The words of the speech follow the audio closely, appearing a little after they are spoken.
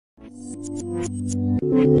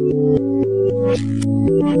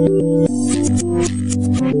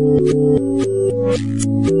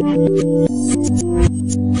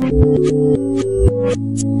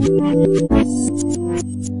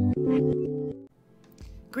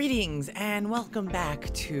Greetings and welcome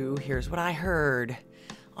back to Here's What I Heard.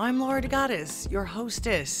 I'm Laura DeGoddess, your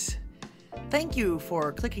hostess. Thank you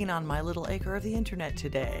for clicking on my little acre of the internet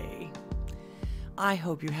today. I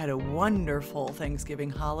hope you had a wonderful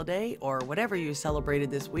Thanksgiving holiday or whatever you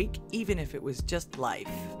celebrated this week, even if it was just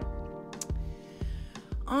life.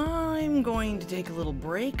 I'm going to take a little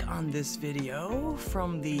break on this video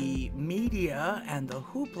from the media and the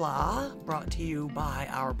hoopla brought to you by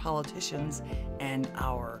our politicians and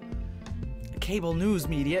our cable news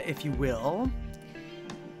media, if you will,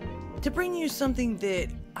 to bring you something that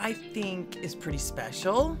I think is pretty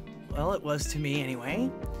special. Well, it was to me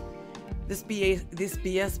anyway. This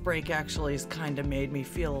BS break actually has kind of made me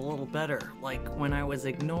feel a little better, like when I was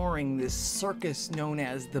ignoring this circus known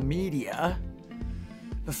as the media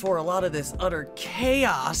before a lot of this utter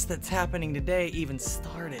chaos that's happening today even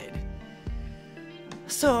started.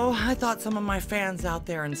 So I thought some of my fans out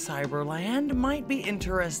there in Cyberland might be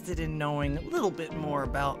interested in knowing a little bit more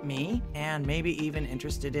about me, and maybe even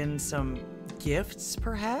interested in some gifts,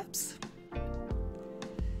 perhaps?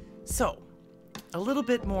 So, a little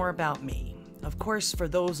bit more about me. Of course, for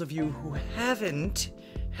those of you who haven't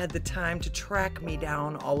had the time to track me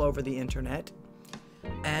down all over the internet,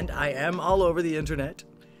 and I am all over the internet,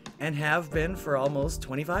 and have been for almost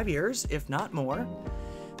 25 years, if not more.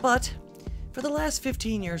 But for the last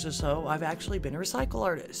 15 years or so, I've actually been a recycle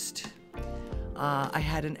artist. I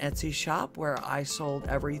had an Etsy shop where I sold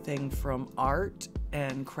everything from art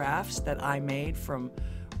and crafts that I made from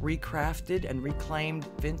recrafted and reclaimed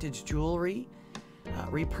vintage jewelry,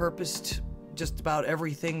 repurposed just about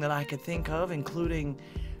everything that I could think of, including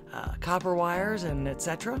copper wires and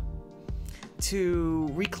etc., to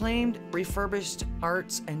reclaimed, refurbished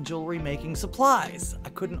arts and jewelry making supplies. I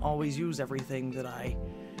couldn't always use everything that I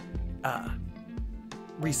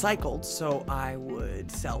recycled, so I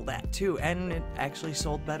would sell that too, and it actually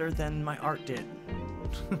sold better than my art did.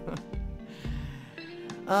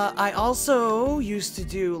 I also used to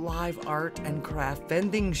do live art and craft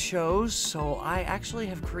vending shows, so I actually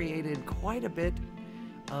have created quite a bit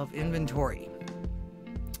of inventory.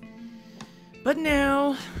 But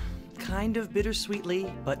now, kind of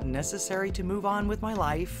bittersweetly, but necessary to move on with my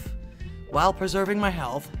life while preserving my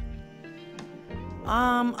health,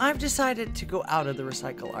 I've decided to go out of the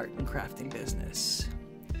recycle art and crafting business.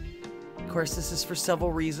 Of course, this is for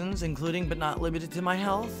several reasons, including but not limited to my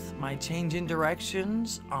health, my change in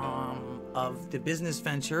directions of the business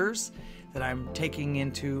ventures that I'm taking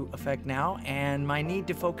into effect now, and my need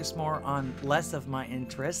to focus more on less of my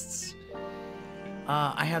interests.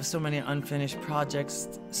 I have so many unfinished projects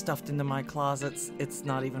stuffed into my closets, it's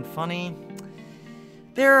not even funny.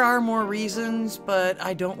 There are more reasons, but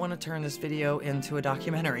I don't want to turn this video into a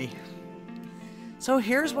documentary. So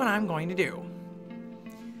here's what I'm going to do.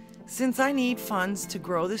 Since I need funds to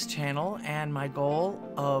grow this channel, and my goal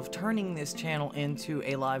of turning this channel into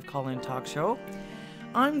a live call-in talk show,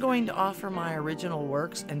 I'm going to offer my original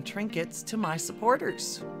works and trinkets to my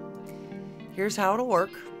supporters. Here's how it'll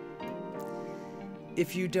work.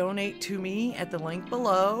 If you donate to me at the link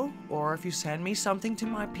below, or if you send me something to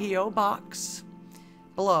my P.O. box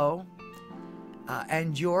below,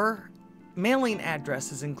 and your mailing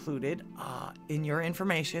address is included in your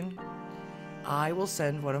information, I will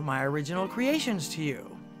send one of my original creations to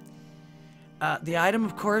you. The item,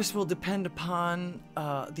 of course, will depend upon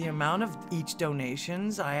the amount of each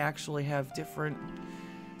donations. I actually have different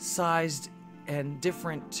sized and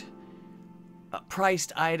different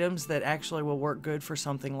priced items that actually will work good for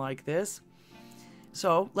something like this.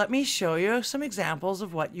 So let me show you some examples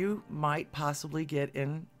of what you might possibly get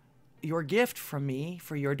in your gift from me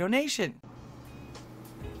for your donation.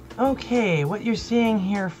 Okay, what you're seeing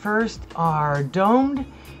here first are domed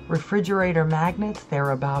refrigerator magnets.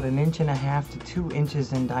 They're about 1.5 to 2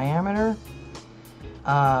 inches in diameter.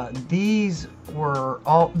 These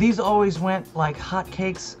always went like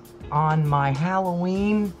hotcakes on my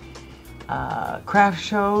Halloween craft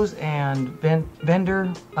shows and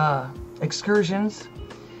vendor excursions.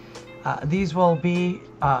 These will be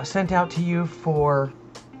sent out to you for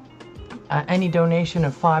any donation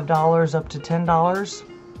of $5 up to $10.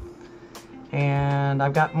 And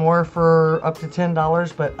I've got more for up to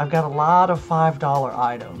 $10, but I've got a lot of $5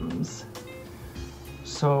 items.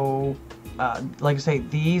 So, like I say,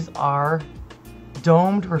 these are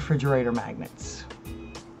domed refrigerator magnets.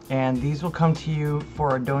 And these will come to you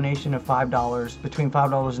for a donation of $5, between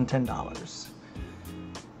 $5 and $10.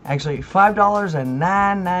 Actually,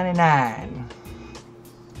 $5.09.99.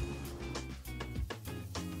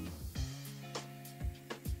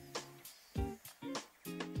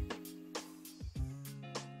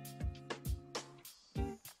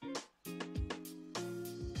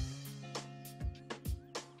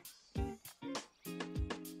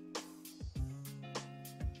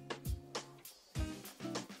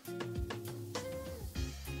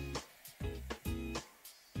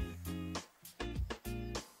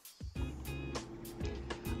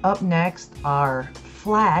 Up next are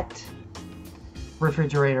flat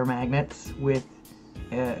refrigerator magnets with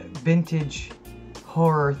a vintage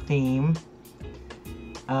horror theme.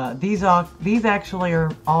 These actually are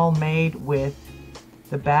all made with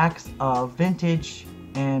the backs of vintage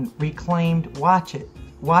and reclaimed watch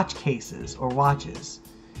cases or watches.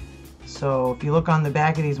 So if you look on the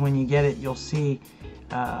back of these when you get it, you'll see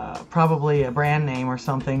probably a brand name or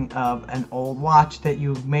something of an old watch that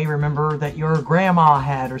you may remember that your grandma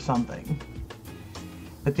had or something.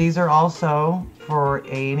 But these are also, for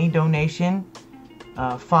any donation,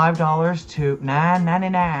 $5 to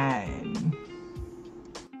 $9.99.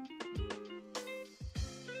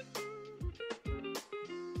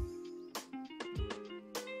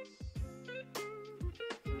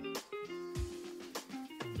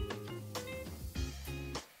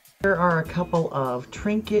 Here are a couple of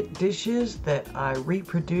trinket dishes that I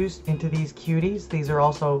reproduced into these cuties. These are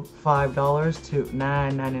also $5 to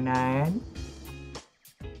 $9.99.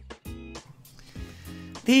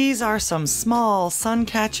 These are some small sun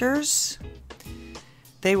catchers.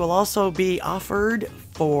 They will also be offered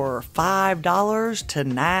for $5 to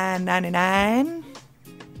 $9.99.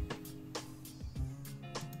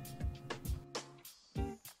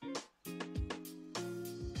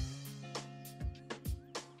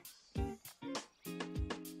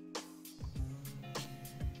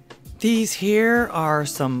 These here are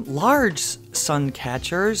some large sun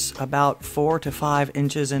catchers, about 4 to 5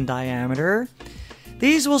 inches in diameter.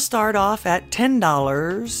 These will start off at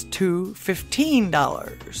 $10 to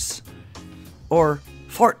 $15, or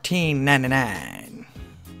 $14.99.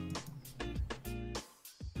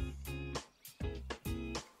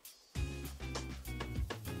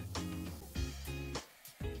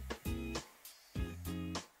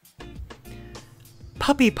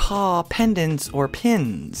 Puppy paw pendants or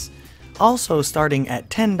pins, also starting at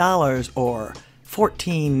 $10 or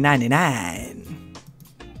 $14.99.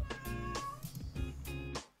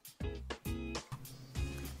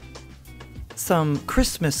 Some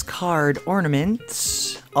Christmas card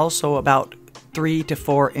ornaments, also about 3 to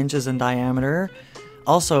 4 inches in diameter,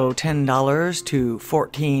 also $10 to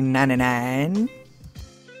 $14.99.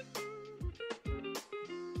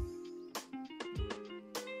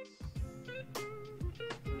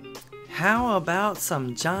 How about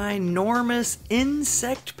some ginormous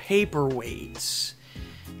insect paperweights?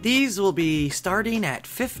 These will be starting at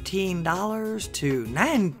 $15 to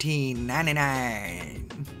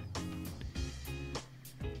 $19.99.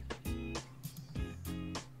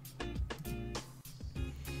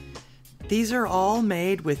 These are all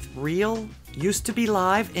made with real, used-to-be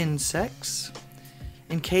live insects,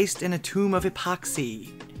 encased in a tomb of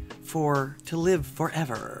epoxy to live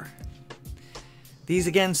forever. These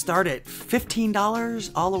again start at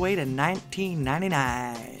 $15 all the way to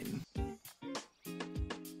 $19.99.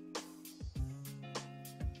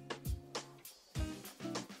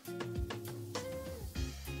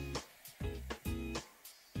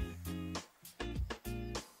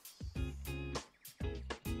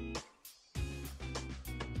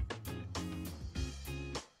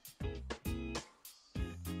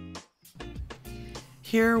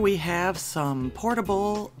 Here we have some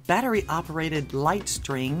portable battery-operated light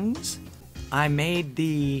strings. I made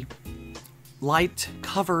the light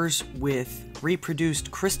covers with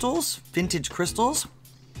reproduced crystals, vintage crystals.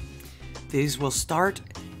 These will start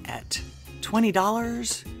at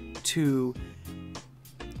 $20 to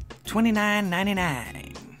 $29.99.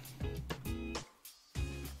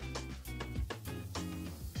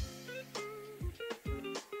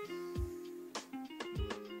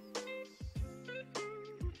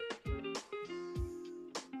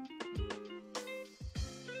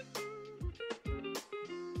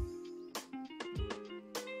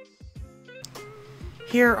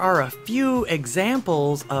 Here are a few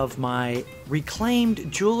examples of my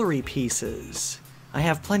reclaimed jewelry pieces. I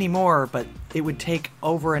have plenty more, but it would take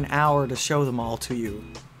over an hour to show them all to you.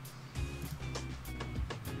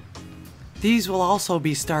 These will also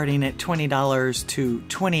be starting at $20 to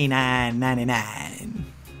 $29.99.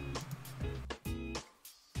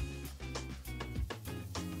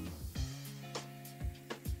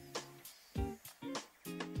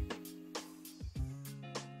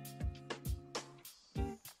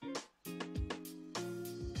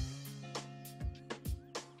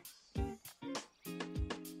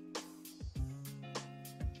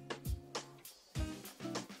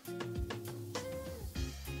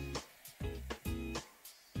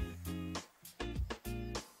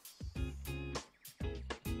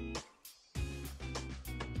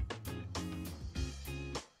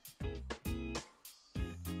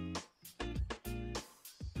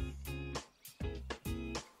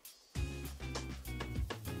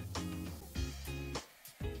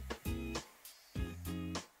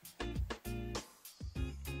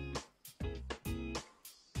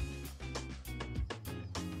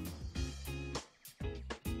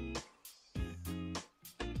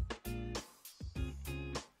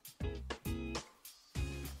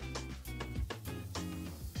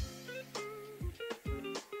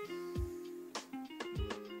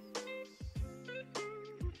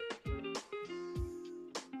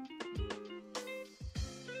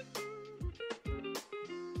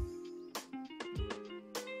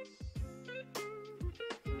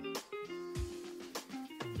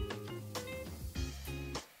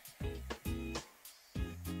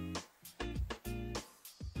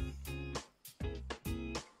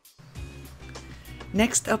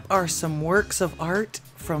 Next up are some works of art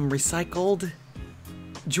from recycled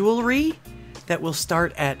jewelry that will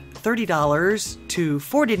start at $30 to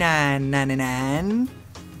 $49.99.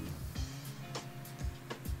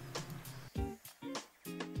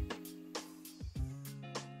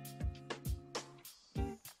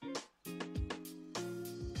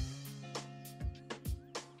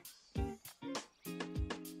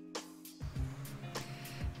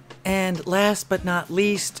 And last but not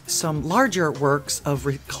least, some larger works of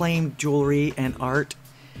reclaimed jewelry and art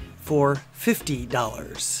for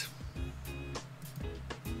 $50.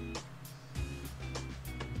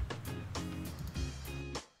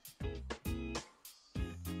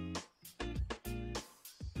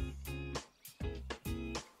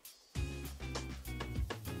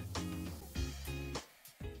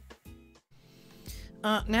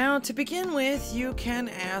 Now, to begin with, you can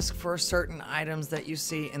ask for certain items that you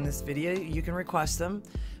see in this video. You can request them,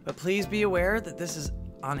 but please be aware that this is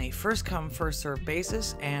on a first-come, first-served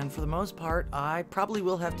basis, and for the most part, I probably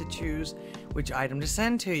will have to choose which item to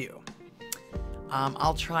send to you.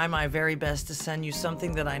 I'll try my very best to send you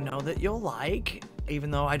something that I know that you'll like,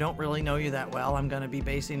 even though I don't really know you that well. I'm going to be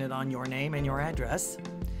basing it on your name and your address.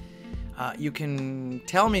 You can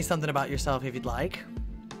tell me something about yourself if you'd like.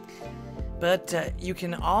 But you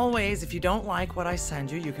can always, if you don't like what I send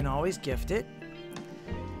you, you can always gift it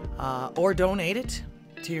or donate it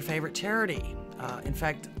to your favorite charity. In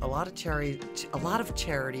fact, a lot of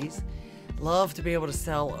charities love to be able to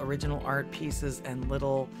sell original art pieces and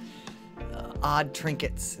little odd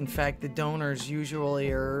trinkets. In fact, the donors usually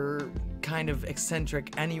are kind of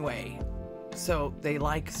eccentric anyway, so they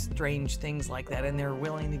like strange things like that, and they're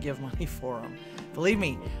willing to give money for them. Believe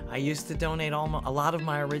me, I used to donate a lot of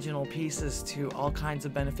my original pieces to all kinds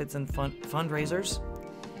of benefits and fundraisers,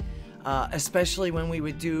 especially when we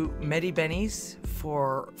would do Medi Bennies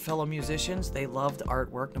for fellow musicians. They loved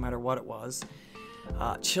artwork, no matter what it was.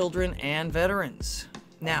 Children and veterans.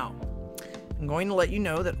 Now, I'm going to let you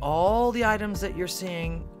know that all the items that you're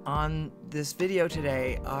seeing on this video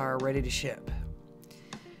today are ready to ship.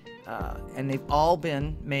 And they've all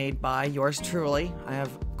been made by yours truly. I have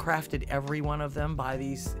crafted every one of them by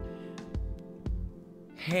these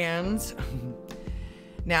hands.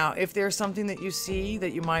 Now, if there's something that you see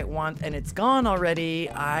that you might want and it's gone already,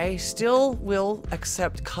 I still will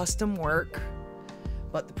accept custom work,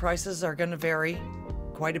 but the prices are going to vary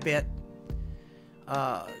quite a bit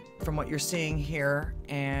from what you're seeing here.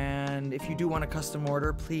 And if you do want a custom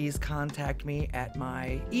order, please contact me at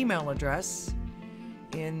my email address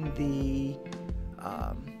in the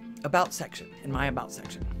About section, in my About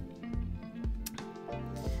section.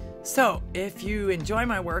 So, if you enjoy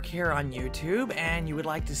my work here on YouTube and you would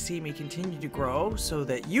like to see me continue to grow so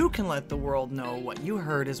that you can let the world know what you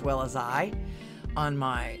heard as well as I on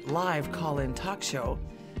my live call-in talk show,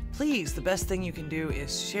 please, the best thing you can do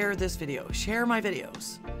is share this video, share my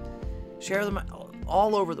videos, share them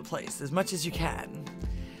all over the place as much as you can.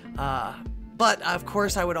 But of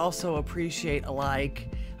course, I would also appreciate a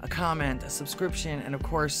like, a comment, a subscription, and of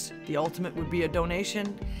course, the ultimate would be a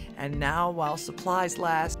donation. And now, while supplies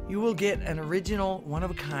last, you will get an original,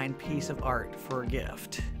 one-of-a-kind piece of art for a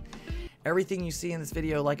gift. Everything you see in this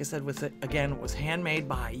video, like I said, was handmade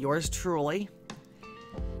by yours truly.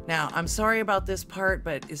 Now, I'm sorry about this part,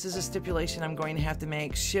 but this is a stipulation I'm going to have to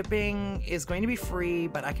make. Shipping is going to be free,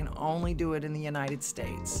 but I can only do it in the United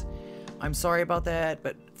States. I'm sorry about that,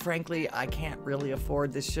 but frankly, I can't really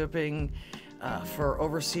afford this shipping for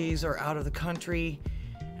overseas or out of the country.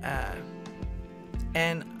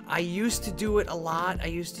 And I used to do it a lot. I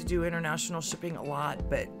used to do international shipping a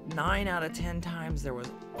lot, but 9 out of 10 times there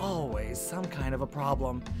was always some kind of a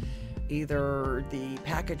problem. Either the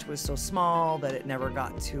package was so small that it never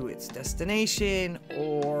got to its destination,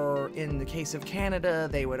 or in the case of Canada,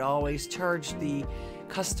 they would always charge the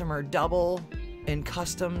customer double in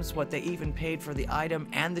customs what they even paid for the item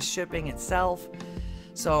and the shipping itself.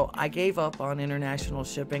 So I gave up on international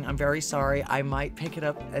shipping. I'm very sorry. I might pick it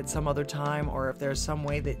up at some other time, or if there's some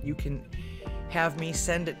way that you can have me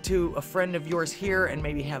send it to a friend of yours here and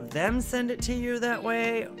maybe have them send it to you that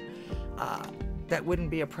way, that wouldn't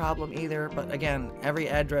be a problem either. But again, every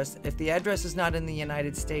address, if the address is not in the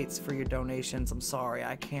United States for your donations, I'm sorry,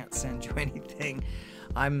 I can't send you anything.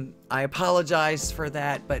 I apologize for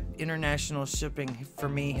that, but international shipping for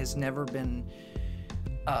me has never been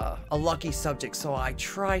a lucky subject, so I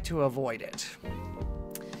try to avoid it.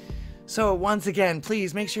 So once again,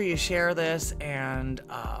 please make sure you share this and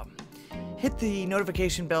hit the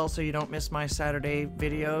notification bell so you don't miss my Saturday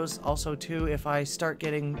videos. Also too, if I start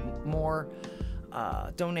getting more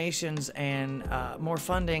donations and more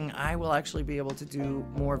funding, I will actually be able to do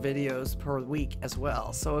more videos per week as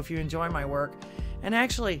well. So if you enjoy my work, and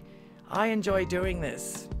actually, I enjoy doing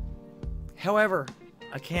this. However,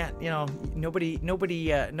 I can't, you know, nobody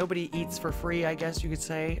eats for free, I guess you could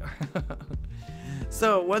say.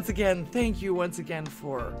 So once again, thank you once again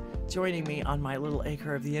for joining me on my little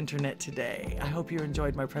acre of the internet today. I hope you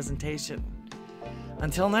enjoyed my presentation.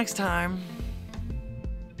 Until next time.